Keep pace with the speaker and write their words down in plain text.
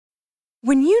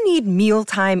When you need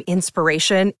mealtime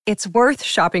inspiration, it's worth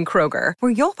shopping Kroger,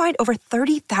 where you'll find over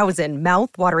 30,000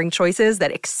 mouth-watering choices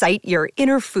that excite your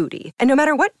inner foodie. And no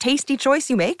matter what tasty choice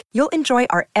you make, you'll enjoy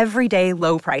our everyday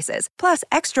low prices, plus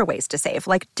extra ways to save,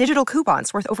 like digital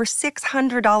coupons worth over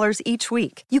 $600 each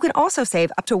week. You can also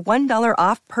save up to $1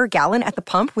 off per gallon at the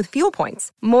pump with fuel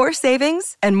points. More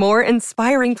savings and more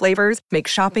inspiring flavors make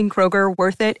shopping Kroger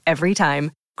worth it every time.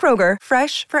 Kroger,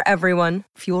 fresh for everyone.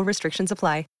 Fuel restrictions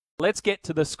apply. Let's get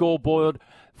to the scoreboard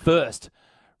first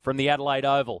from the Adelaide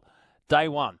Oval. Day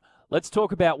one. Let's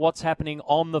talk about what's happening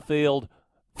on the field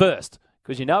first,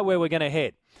 because you know where we're going to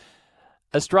head.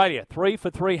 Australia, 3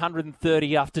 for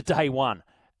 330 after day one.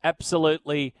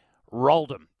 Absolutely rolled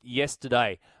them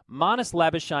yesterday. Marnus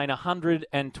Labuschagne,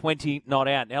 120 not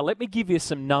out. Now, let me give you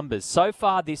some numbers. So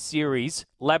far this series,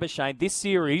 Labuschagne,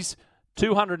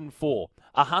 204.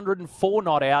 104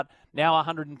 not out, now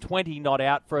 120 not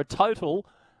out for a total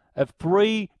of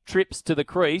 3 trips to the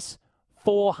crease,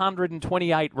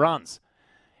 428 runs.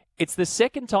 It's the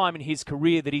second time in his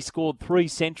career that he scored 3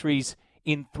 centuries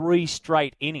in 3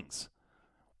 straight innings.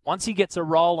 Once he gets a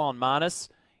roll on Marnus,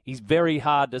 he's very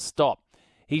hard to stop.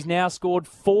 He's now scored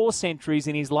 4 centuries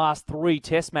in his last 3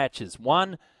 test matches,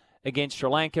 1 against Sri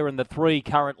Lanka and the 3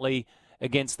 currently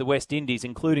against the West Indies,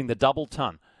 including the double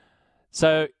ton.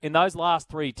 So in those last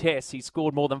 3 tests, he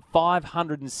scored more than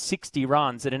 560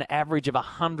 runs at an average of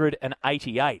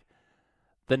 188.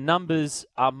 The numbers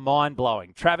are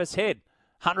mind-blowing. Travis Head,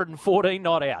 114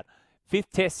 not out. 5th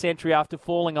test century after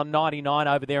falling on 99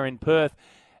 over there in Perth.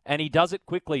 And he does it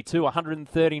quickly too,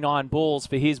 139 balls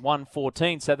for his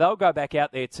 114. So they'll go back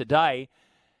out there today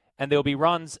and there'll be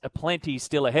runs aplenty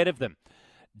still ahead of them.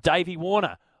 Davey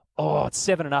Warner, it's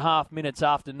 7.5 minutes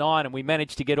after 9, and we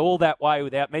managed to get all that way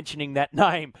without mentioning that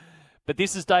name. But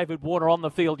this is David Warner on the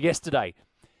field yesterday.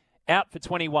 Out for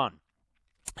 21.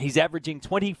 He's averaging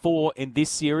 24 in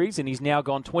this series, and he's now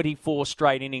gone 24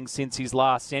 straight innings since his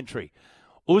last century.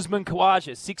 Usman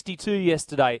Khawaja, 62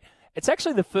 yesterday. It's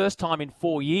actually the first time in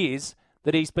 4 years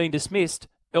that he's been dismissed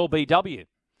LBW.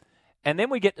 And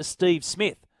then we get to Steve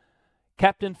Smith,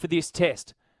 captain for this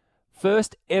test.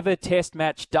 First ever test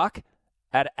match duck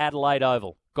at Adelaide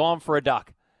Oval. Gone for a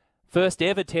duck. First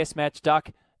ever test match duck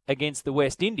against the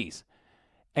West Indies.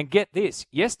 And get this,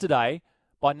 yesterday,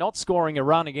 by not scoring a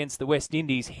run against the West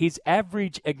Indies, his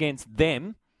average against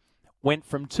them went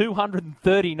from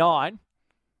 239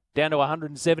 down to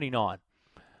 179.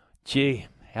 Gee,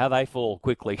 how they fall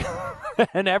quickly.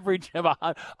 An average of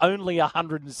only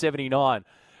 179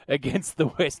 against the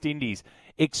West Indies.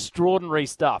 Extraordinary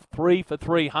stuff. 3 for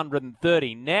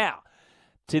 330. Now,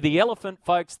 to the elephant,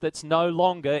 folks, that's no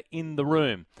longer in the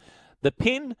room. The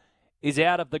pin is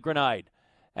out of the grenade,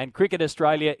 and Cricket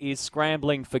Australia is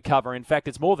scrambling for cover. In fact,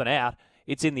 it's more than out.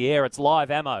 It's in the air. It's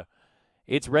live ammo.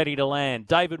 It's ready to land.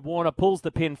 David Warner pulls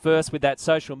the pin first with that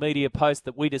social media post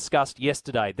that we discussed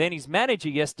yesterday. Then his manager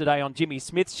yesterday on Jimmy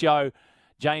Smith's show,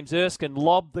 James Erskine,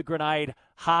 lobbed the grenade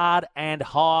hard and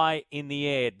high in the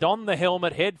air. Don the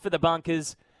helmet, head for the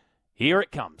bunkers. Here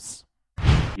it comes.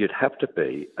 You'd have to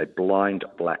be a blind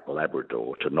black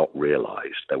Labrador to not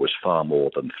realise there was far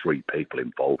more than 3 people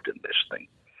involved in this thing.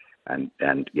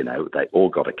 And you know, they all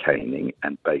got a caning,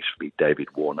 and basically David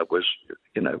Warner was,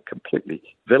 completely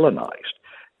villainised.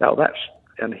 Now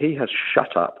and he has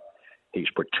shut up. He's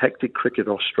protected Cricket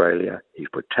Australia. He's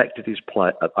protected his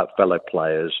fellow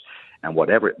players and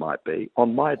whatever it might be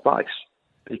on my advice,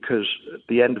 because at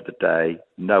the end of the day,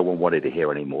 no one wanted to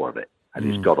hear any more of it. And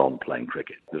he's got on playing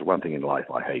cricket. There's one thing in life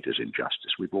I hate is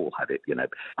injustice. We've all had it,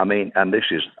 and this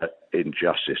is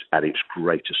injustice at its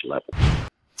greatest level.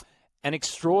 An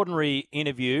extraordinary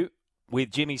interview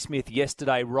with Jimmy Smith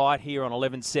yesterday right here on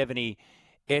 1170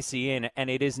 SEN, and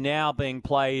it is now being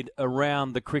played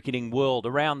around the cricketing world,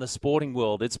 around the sporting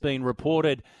world. It's been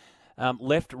reported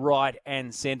left, right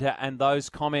and centre, and those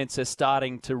comments are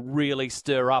starting to really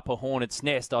stir up a hornet's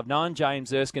nest. I've known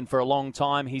James Erskine for a long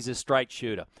time. He's a straight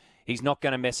shooter. He's not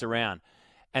going to mess around.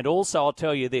 And also, I'll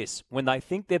tell you this, when they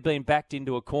think they've been backed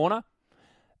into a corner,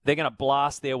 they're going to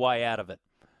blast their way out of it.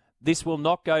 This will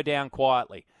not go down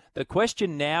quietly. The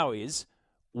question now is,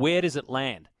 where does it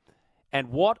land? And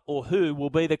what or who will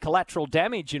be the collateral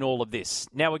damage in all of this?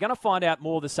 Now, we're going to find out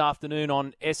more this afternoon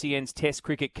on SEN's Test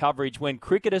cricket coverage when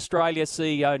Cricket Australia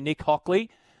CEO Nick Hockley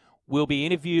will be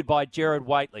interviewed by Gerard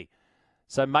Whateley.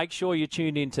 So make sure you're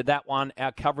tuned into that one.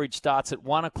 Our coverage starts at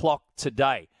 1 o'clock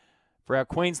today. For our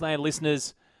Queensland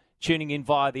listeners tuning in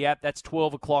via the app, that's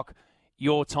 12 o'clock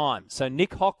your time. So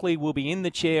Nick Hockley will be in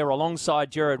the chair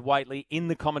alongside Gerard Whateley in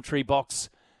the commentary box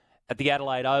at the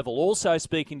Adelaide Oval. Also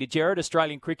speaking to Gerard,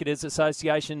 Australian Cricketers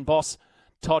Association boss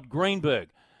Todd Greenberg.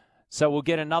 So we'll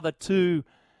get another two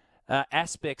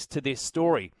aspects to this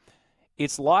story.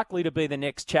 It's likely to be the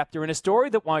next chapter in a story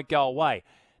that won't go away.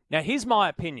 Now, here's my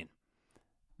opinion.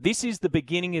 This is the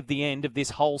beginning of the end of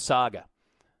this whole saga.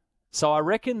 So I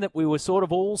reckon that we were sort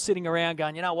of all sitting around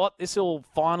going, you know what, this will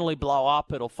finally blow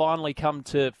up. It'll finally come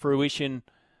to fruition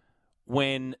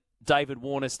when David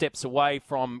Warner steps away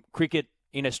from cricket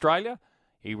in Australia.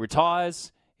 He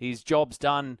retires, his job's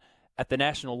done at the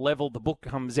national level, the book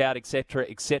comes out,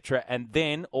 etc., and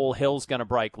then all hell's going to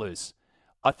break loose.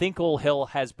 I think all hell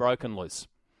has broken loose.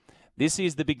 This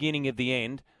is the beginning of the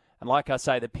end, and like I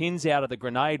say, the pin's out of the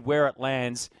grenade. Where it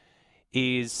lands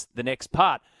is the next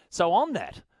part. So on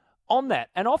that,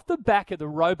 and off the back of the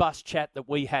robust chat that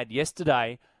we had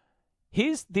yesterday,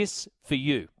 here's this for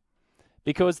you,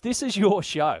 because this is your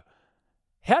show.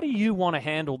 How do you want to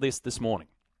handle this morning?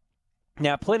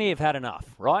 Now, plenty have had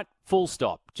enough, right? Full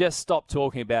stop. Just stop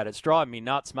talking about it. It's driving me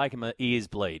nuts, making my ears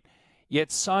bleed.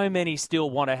 Yet so many still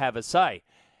want to have a say.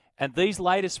 And these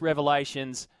latest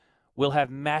revelations will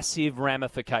have massive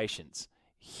ramifications.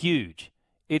 Huge.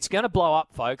 It's going to blow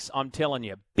up, folks, I'm telling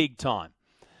you, big time.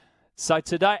 So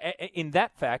today, in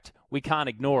that fact, we can't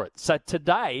ignore it. So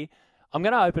today, I'm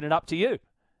going to open it up to you.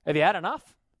 Have you had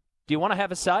enough? Do you want to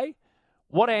have a say?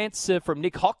 What answer from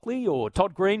Nick Hockley or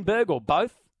Todd Greenberg or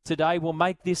both today will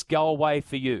make this go away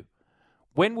for you?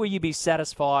 When will you be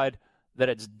satisfied that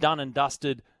it's done and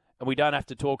dusted and we don't have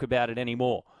to talk about it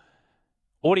anymore?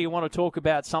 Or do you want to talk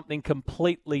about something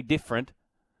completely different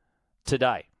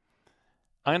today?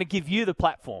 I'm going to give you the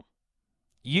platform.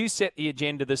 You set the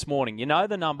agenda this morning. You know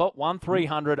the number,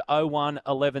 1300 01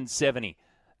 1170.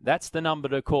 That's the number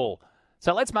to call.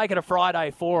 So let's make it a Friday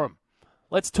forum.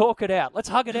 Let's talk it out. Let's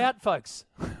hug it out, folks.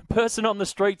 Person on the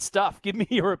street stuff. Give me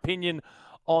your opinion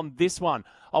on this one.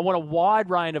 I want a wide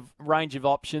range of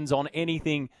options on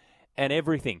anything and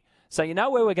everything. So you know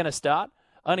where we're going to start?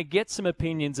 I'm going to get some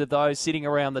opinions of those sitting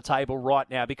around the table right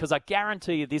now, because I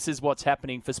guarantee you this is what's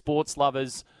happening for sports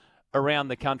lovers around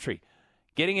the country.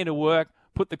 Getting into work,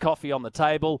 put the coffee on the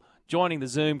table, joining the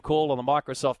Zoom call on the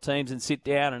Microsoft Teams and sit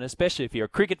down, and especially if you're a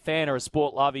cricket fan or a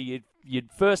sport lover,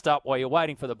 you'd first up, while you're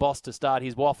waiting for the boss to start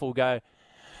his waffle, go,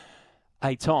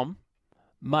 hey, Tom,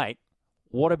 mate,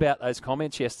 what about those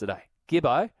comments yesterday?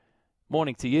 Gibbo,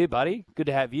 morning to you, buddy. Good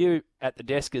to have you at the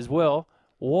desk as well.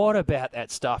 What about that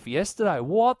stuff yesterday?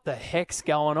 What the heck's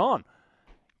going on?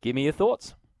 Give me your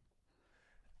thoughts.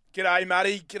 G'day,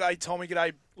 Matty. G'day, Tommy.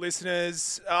 G'day,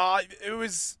 listeners. It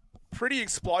was pretty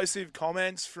explosive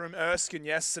comments from Erskine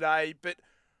yesterday, but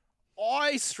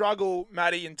I struggle,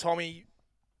 Matty and Tommy,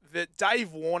 that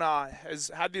Dave Warner has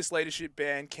had this leadership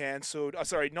ban cancelled.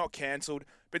 Not cancelled,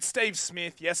 but Steve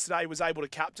Smith yesterday was able to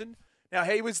captain. Now,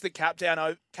 he was the captain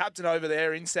over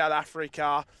there in South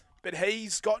Africa, but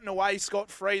he's gotten away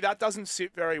scot-free. That doesn't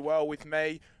sit very well with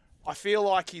me. I feel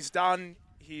like he's done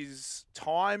his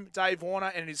time, Dave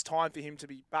Warner, and it is time for him to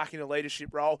be back in a leadership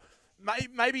role.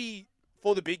 Maybe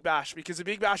for the Big Bash, because the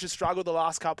Big Bash has struggled the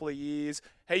last couple of years.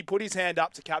 He put his hand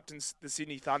up to captain the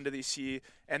Sydney Thunder this year,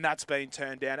 and that's been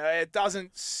turned down. It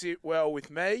doesn't sit well with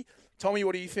me. Tommy,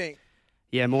 what do you think?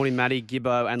 Yeah, morning, Matty,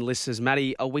 Gibbo, and listeners.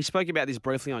 Matty, we spoke about this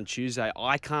briefly on Tuesday.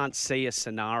 I can't see a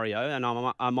scenario, and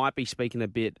I might be speaking a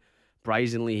bit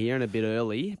brazenly here and a bit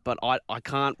early, but I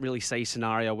can't really see a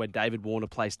scenario where David Warner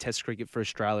plays Test cricket for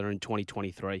Australia in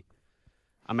 2023.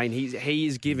 I mean, he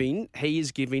is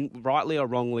giving, rightly or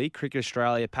wrongly, Cricket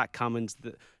Australia, Pat Cummins,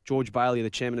 George Bailey, the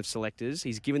chairman of selectors,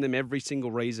 he's given them every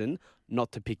single reason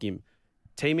not to pick him.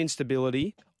 Team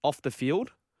instability off the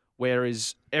field,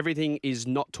 whereas everything is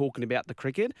not talking about the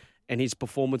cricket and his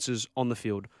performances on the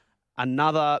field.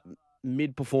 Another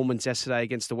mid-performance yesterday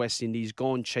against the West Indies,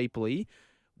 gone cheaply.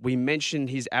 We mentioned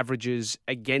his averages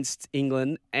against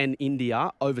England and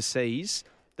India overseas,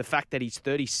 the fact that he's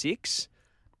 36,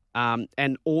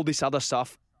 and all this other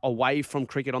stuff away from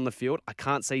cricket on the field. I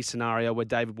can't see a scenario where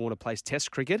David Warner plays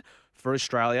Test cricket for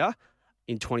Australia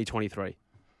in 2023.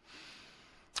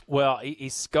 Well,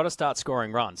 he's got to start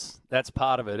scoring runs. That's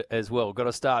part of it as well. Got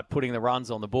to start putting the runs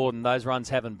on the board, and those runs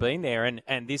haven't been there.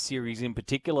 And this series in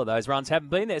particular, those runs haven't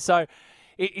been there. So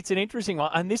it's an interesting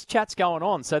one. And this chat's going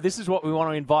on. So this is what we want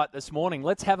to invite this morning.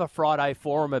 Let's have a Friday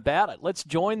forum about it. Let's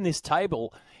join this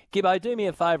table. Gibbo, do me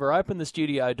a favour, open the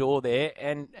studio door there,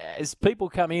 and as people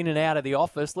come in and out of the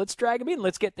office, let's drag them in.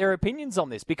 Let's get their opinions on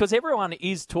this, because everyone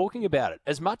is talking about it.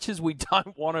 As much as we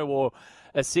don't want to or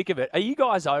are sick of it, are you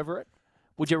guys over it?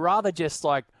 Would you rather just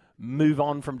move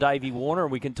on from Davey Warner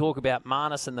and we can talk about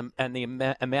Marnus and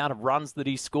the amount of runs that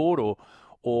he scored,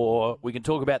 or we can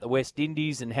talk about the West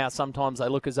Indies and how sometimes they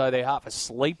look as though they're half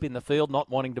asleep in the field, not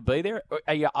wanting to be there?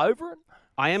 Are you over it?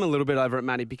 I am a little bit over it,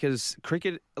 Matty, because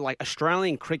cricket, like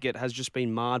Australian cricket, has just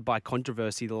been marred by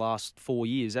controversy the last 4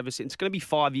 years. Ever since it's going to be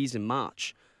 5 years in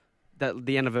March, that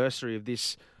the anniversary of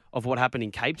this, of what happened in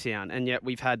Cape Town, and yet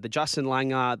we've had the Justin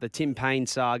Langer, the Tim Payne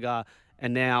saga,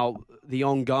 and now the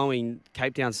ongoing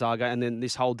Cape Town saga, and then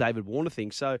this whole David Warner thing.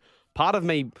 So part of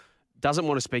me doesn't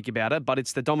want to speak about it, but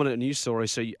it's the dominant news story.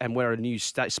 And we're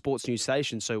a sports news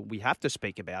station, so we have to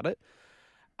speak about it.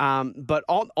 But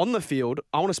on the field,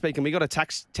 I want to speak, and we got a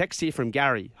text here from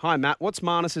Gary. Hi, Matt. What's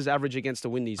Marnus's average against the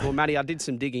Windies? Well, Matty, I did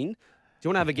some digging. Do you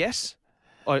want to have a guess?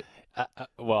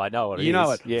 Well, I know what it is. You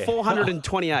know it. Yeah.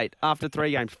 428 after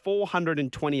 3 games.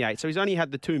 428. So he's only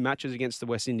had the 2 matches against the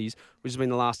West Indies, which has been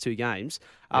the last 2 games.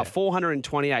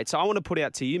 428. So I want to put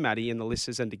out to you, Matty, and the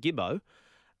listeners, and to Gibbo.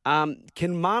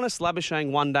 Can Marnus Labuschagne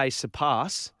one day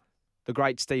surpass the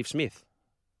great Steve Smith?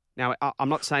 Now, I'm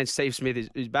not saying Steve Smith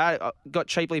is bad. Got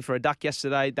cheaply for a duck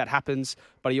yesterday. That happens.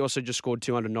 But he also just scored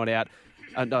 200 not out.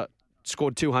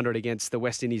 Scored 200 against the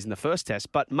West Indies in the first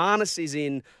test. But Marnus is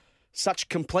in such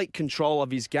complete control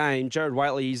of his game. Jared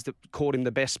Waitley called him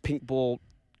the best pink ball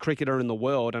cricketer in the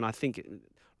world, and I think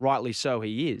rightly so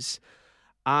he is.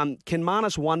 Can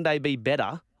Marnus one day be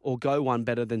better or go one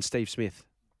better than Steve Smith?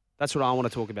 That's what I want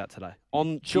to talk about today.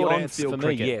 Short answer for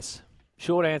cricket. me, yes.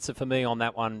 Short answer for me on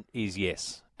that one is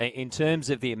yes. In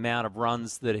terms of the amount of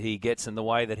runs that he gets and the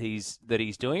way that he's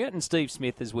doing it, and Steve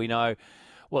Smith, as we know,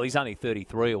 well, he's only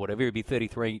 33 or whatever. He'll be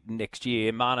 33 next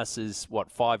year. Marnus is,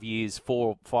 5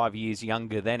 years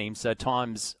younger than him, so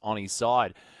time's on his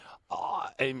side.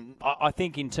 I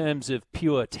think in terms of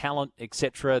pure talent,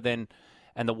 etc.,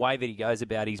 and the way that he goes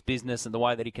about his business and the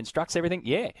way that he constructs everything,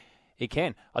 yeah, he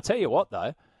can. I'll tell you what,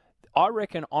 though, I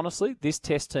reckon, honestly, this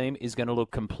test team is going to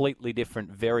look completely different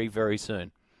very, very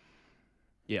soon.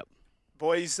 Yep.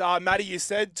 Boys, Matty, you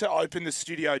said to open the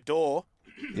studio door.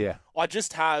 Yeah. I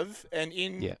just have, and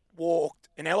walked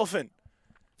an elephant.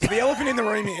 So the elephant in the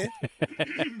room here.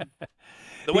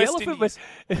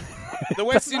 The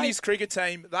West Indies cricket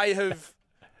team, they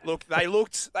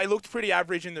looked pretty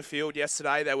average in the field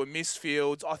yesterday. They were missed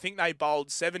fields. I think they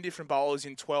bowled 7 different bowlers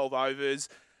in 12 overs.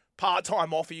 Part-time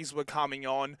offies were coming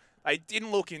on. They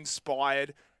didn't look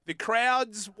inspired. The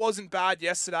crowds wasn't bad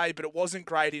yesterday, but it wasn't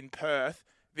great in Perth.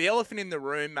 The elephant in the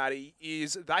room, Matty,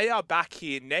 is they are back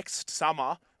here next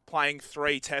summer playing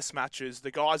 3 test matches.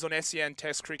 The guys on SEN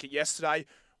Test Cricket yesterday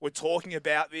were talking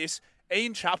about this.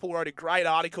 Ian Chappell wrote a great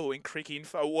article in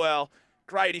Cricinfo. Well,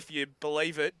 great if you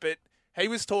believe it, but he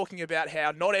was talking about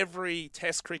how not every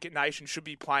Test cricket nation should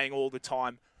be playing all the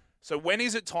time. So when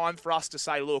is it time for us to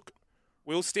say, look,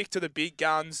 we'll stick to the big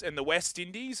guns, and the West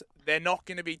Indies, they're not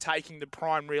going to be taking the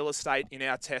prime real estate in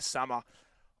our test summer.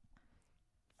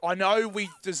 I know we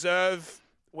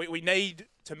need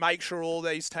to make sure all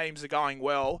these teams are going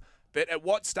well, but at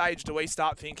what stage do we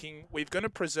start thinking we're going to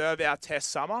preserve our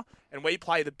test summer and we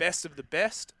play the best of the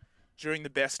best during the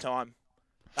best time?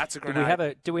 That's a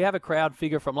grenade. Do we have a crowd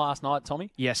figure from last night, Tommy?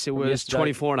 Yes, it was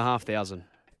 24,500.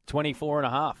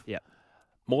 24.5. Yeah.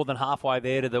 More than halfway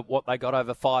there to what they got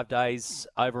over 5 days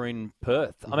over in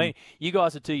Perth. Mm-hmm. I mean, you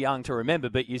guys are too young to remember,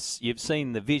 but you've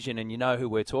seen the vision and you know who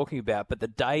we're talking about. But the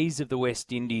days of the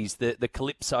West Indies, the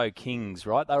Calypso Kings,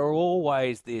 right? They were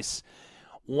always this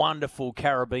wonderful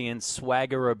Caribbean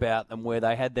swagger about them where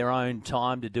they had their own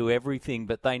time to do everything,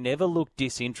 but they never looked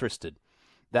disinterested.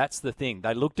 That's the thing.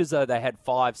 They looked as though they had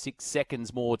 5-6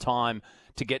 seconds more time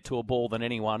to get to a ball than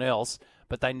anyone else,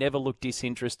 but they never looked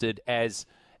disinterested as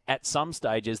at some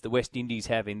stages the West Indies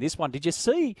have in this one. Did you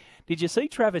see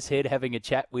Travis Head having a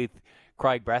chat with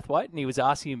Craig Brathwaite, and he was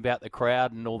asking him about the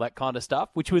crowd and all that kind of stuff,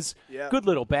 which was good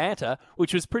little banter,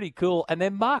 which was pretty cool. And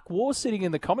then Mark Waugh sitting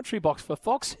in the commentary box for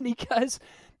Fox, and he goes,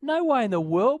 no way in the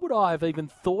world would I have even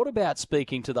thought about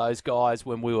speaking to those guys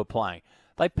when we were playing.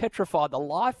 They petrified the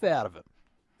life out of it.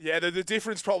 Yeah, the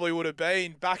difference probably would have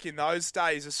been back in those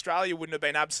days, Australia wouldn't have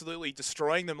been absolutely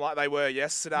destroying them like they were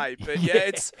yesterday. But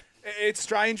it's a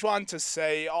strange one to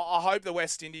see. I hope the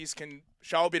West Indies can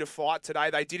show a bit of fight today.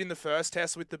 They did in the first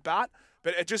test with the bat,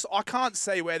 but I can't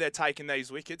see where they're taking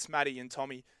these wickets, Matty and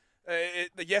Tommy.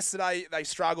 Yesterday they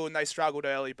struggled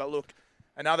early, but look,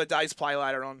 another day's play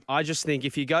later on. I just think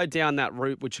if you go down that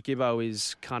route, which Gibbo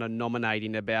is kind of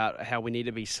nominating about how we need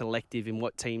to be selective in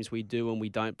what teams we do and we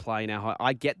don't play now,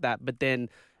 I get that. But then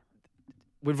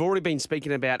we've already been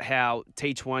speaking about how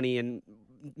T20 and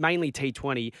mainly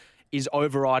T20 is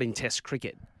overriding Test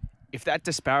cricket. If that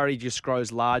disparity just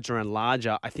grows larger and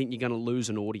larger, I think you're going to lose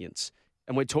an audience.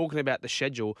 And we're talking about the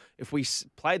schedule. If we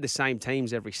play the same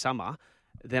teams every summer,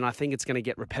 then I think it's going to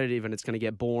get repetitive and it's going to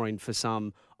get boring for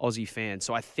some Aussie fans.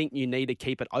 So I think you need to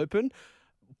keep it open.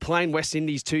 playing West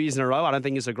Indies 2 years in a row, I don't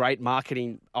think it's a great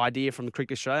marketing idea from the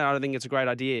Cricket Australia. I don't think it's a great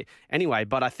idea anyway.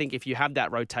 But I think if you have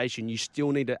that rotation, you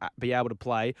still need to be able to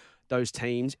play those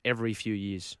teams every few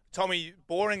years. Tommy,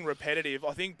 boring repetitive.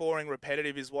 I think boring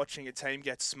repetitive is watching a team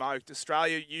get smoked.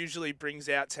 Australia usually brings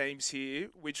out teams here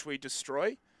which we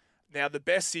destroy. Now, the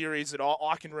best series that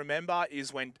I can remember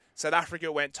is when South Africa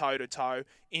went toe-to-toe,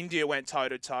 India went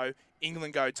toe-to-toe,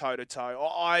 England go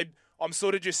toe-to-toe. I'm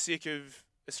sort of just sick of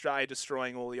Australia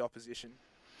destroying all the opposition.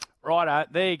 Righto,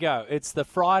 there you go. It's the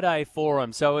Friday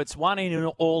Forum. So it's one in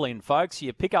and all in, folks.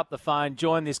 You pick up the phone,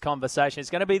 join this conversation. It's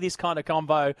going to be this kind of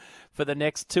combo for the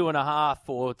next 2.5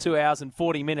 or 2 hours and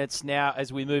 40 minutes now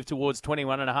as we move towards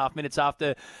 21.5 minutes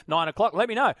after 9 o'clock. Let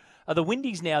me know. Are the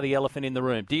Windies now the elephant in the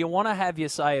room? Do you want to have your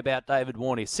say about David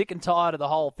Warner? Sick and tired of the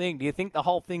whole thing? Do you think the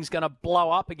whole thing's going to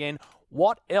blow up again?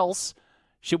 What else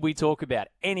should we talk about?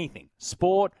 Anything.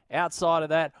 Sport, outside of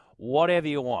that, whatever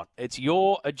you want. It's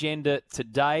your agenda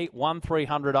today.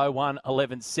 1300 01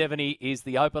 1170 is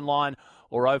the open line,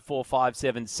 or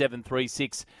 0457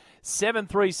 736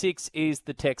 736 is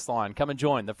the text line. Come and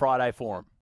join the Friday Forum.